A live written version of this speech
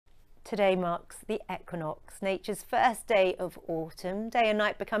Today marks the equinox, nature's first day of autumn. Day and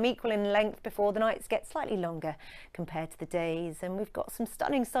night become equal in length before the nights get slightly longer compared to the days. And we've got some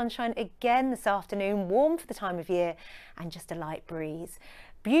stunning sunshine again this afternoon, warm for the time of year and just a light breeze.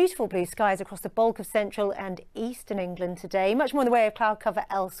 Beautiful blue skies across the bulk of central and eastern England today. Much more in the way of cloud cover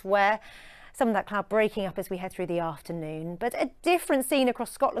elsewhere. Some of that cloud breaking up as we head through the afternoon, but a different scene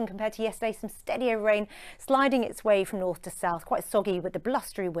across Scotland compared to yesterday. Some steadier rain sliding its way from north to south, quite soggy with the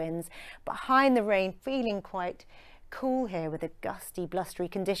blustery winds. Behind the rain, feeling quite cool here with the gusty, blustery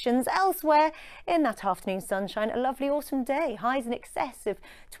conditions. Elsewhere in that afternoon sunshine, a lovely autumn day. Highs in excess of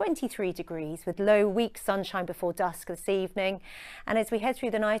 23 degrees with low weak sunshine before dusk this evening. And as we head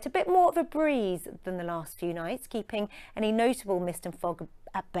through the night, a bit more of a breeze than the last few nights, keeping any notable mist and fog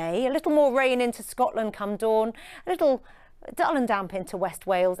at bay. A little more rain into Scotland come dawn, a little dull and damp into West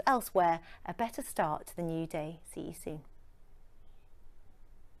Wales. Elsewhere, a better start to the new day. See you soon.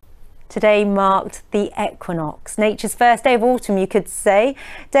 Today marked the equinox, nature's first day of autumn, you could say.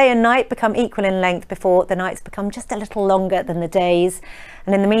 Day and night become equal in length before the nights become just a little longer than the days.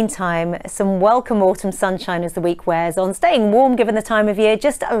 And in the meantime, some welcome autumn sunshine as the week wears on, staying warm given the time of year,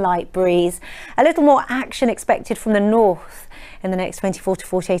 just a light breeze. A little more action expected from the north in the next 24 to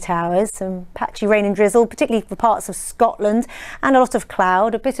 48 hours. Some patchy rain and drizzle, particularly for parts of Scotland, and a lot of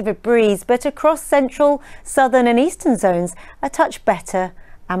cloud, a bit of a breeze, but across central, southern and eastern zones, a touch better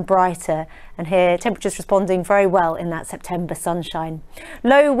and brighter. And here temperatures responding very well in that September sunshine.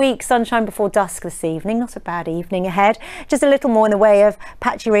 Low weak sunshine before dusk this evening, not a bad evening ahead. Just a little more in the way of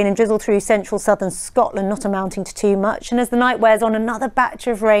patchy rain and drizzle through central southern Scotland, not amounting to too much. And as the night wears on, another batch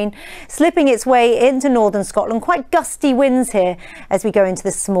of rain slipping its way into northern Scotland. Quite gusty winds here as we go into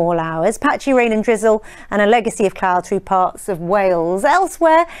the small hours. Patchy rain and drizzle and a legacy of cloud through parts of Wales.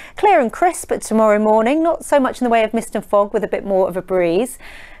 Elsewhere, clear and crisp, but tomorrow morning, not so much in the way of mist and fog with a bit more of a breeze.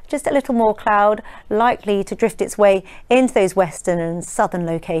 Just a little more cloud likely to drift its way into those western and southern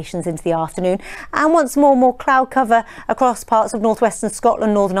locations into the afternoon. And once more cloud cover across parts of northwestern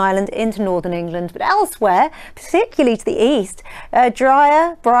Scotland, Northern Ireland into northern England. But elsewhere, particularly to the east,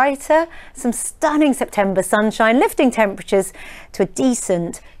 drier, brighter, some stunning September sunshine, lifting temperatures to a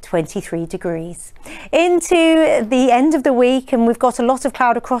decent 23 degrees. Into the end of the week, and we've got a lot of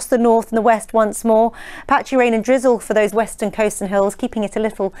cloud across the north and the west once more. Patchy rain and drizzle for those western coasts and hills, keeping it a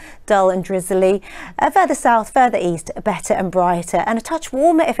little dull and drizzly. Further south, further east, better and brighter, and a touch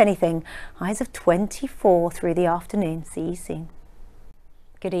warmer if anything. Highs of 24 through the afternoon. See you soon.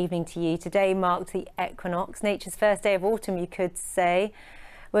 Good evening to you. Today marked the equinox, nature's first day of autumn, you could say.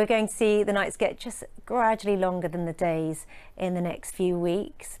 We're going to see the nights get just gradually longer than the days in the next few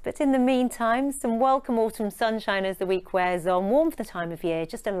weeks. But in the meantime, some welcome autumn sunshine as the week wears on. Warm for the time of year,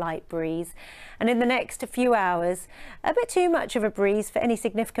 just a light breeze. And in the next few hours, a bit too much of a breeze for any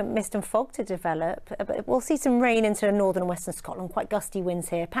significant mist and fog to develop. But we'll see some rain into northern and western Scotland, quite gusty winds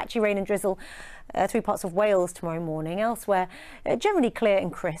here. Patchy rain and drizzle through parts of Wales tomorrow morning. Elsewhere, generally clear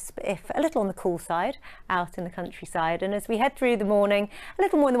and crisp, if a little on the cool side out in the countryside. And as we head through the morning, a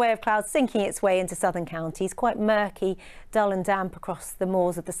little more in the way of clouds sinking its way into southern counties, quite murky, dull and damp across the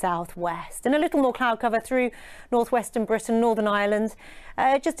moors of the southwest, and a little more cloud cover through northwestern Britain, Northern Ireland,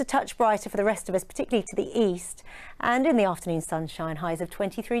 just a touch brighter for the rest of us, particularly to the east. And in the afternoon sunshine, highs of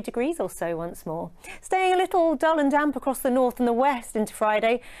 23 degrees or so once more. Staying a little dull and damp across the north and the west into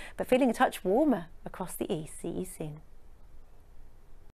Friday, but feeling a touch warmer across the east. See you soon.